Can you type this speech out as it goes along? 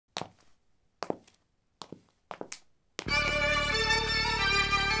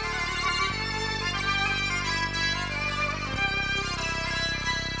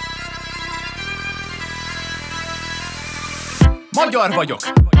magyar vagyok,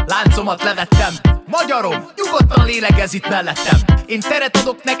 láncomat levettem. Magyarom, nyugodtan lélegez itt mellettem. Én teret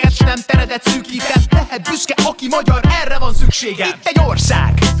adok neked, s nem teredet szűkítem. Lehet büszke, aki magyar, erre van szükségem. Itt egy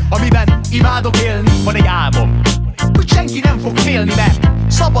ország, amiben imádok élni. Van egy álmom, hogy senki nem fog félni, mert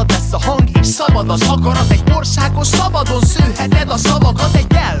szabad lesz a hang és szabad az akarat. Egy országhoz szabadon szőheted a szavakat.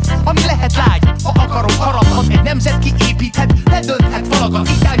 Egy nyelv, ami lehet lágy, ha akarom haraphat. Egy nemzet kiépíthet, ledönthet valakat.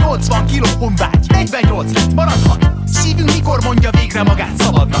 Itt áll 80 kiló honvágy, 48 lett, maradhat. Szívünk mikor mondja végre magát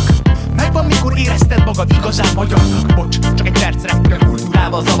szabadnak? Megvan, mikor érezted magad igazán magyarnak. Bocs, csak egy percre, hogy a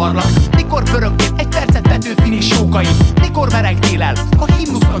kultúrával zavarlak. Mikor pörögtél egy percet Petőfin és Jókai? Mikor meregtél el, ha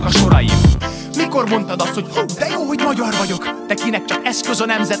himnusznak a soraim? Mikor mondtad azt, hogy hú, de jó, hogy magyar vagyok? De kinek csak eszköz a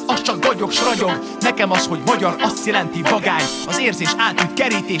nemzet, az csak gagyog, s ragyog. Nekem az, hogy magyar, azt jelenti vagány. Az érzés átüt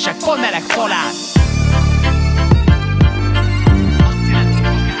kerítések, panelek falán.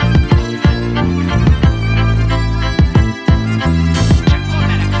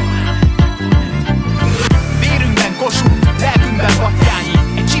 Kossuth, lelkünkben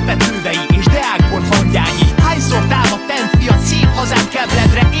Batthyány, egy csipet hővei és deákból hangyányi. Hányszor támadt fiat, szép hazám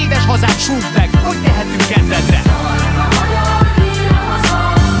kebledre, édes hazám, súgd meg, hogy tehetünk kedvedre.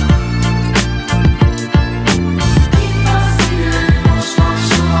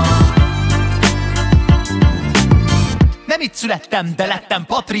 Nem itt születtem, de lettem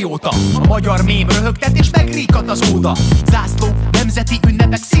patrióta. A magyar mém röhögtet és megríkat az óda. Zászló, nemzeti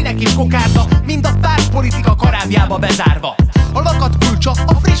ünnepek, színek és kokárda, mind a pártpolitika karábjába bezárva. A lakat kulcsa,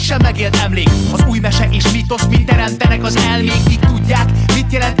 a frissen megélt emlék. Az új mese és mitosz, mit teremtenek az elmék. Így tudják,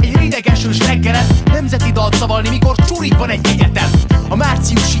 mit jelent egy rideg-esős reggelen nemzeti dalt szavalni, mikor csurik van egy egyetem. A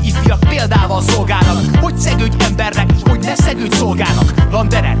márciusi ifjak példával szolgálnak, hogy szegődj embernek, hogy ne szegődj szolgálnak.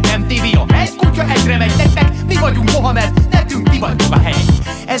 Landerer, MTV, egy kutya egyre megy, nektek mi vagyunk Mohamed, nekünk ti vagytok a hely.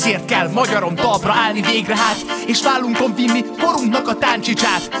 Ezért kell magyarom talpra állni végre hát, és vállunkon vinni korunknak a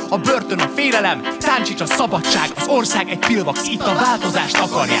táncsicsát. A börtön a félelem, táncsics a szabadság. Az ország egy pilvax, itt a változást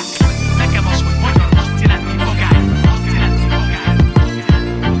akarják. Nekem az, hogy magyar, azt jelenti magány.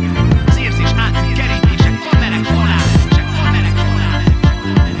 Az érzés átüt kerítések, panelek falán.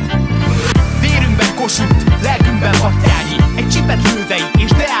 Vérünkben Kossuth, lelkünkben Batthyányi, egy csipet hővei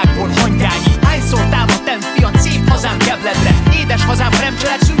és deákból hangyányi. Hányszor támadt fiat, szép hazám kebledre, édes hazám, ha nem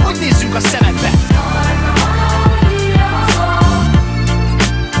cselekszünk, hogy nézzünk a szemedbe.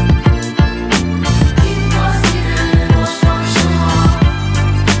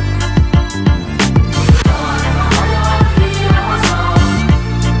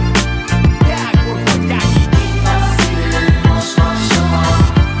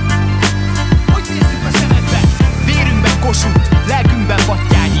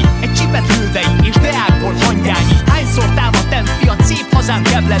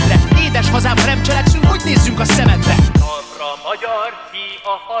 Kebledre, édes hazám, ha nem cselekszünk, hogy nézzünk a szemedbe. Talpra magyar, ki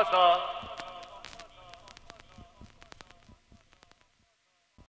a haza.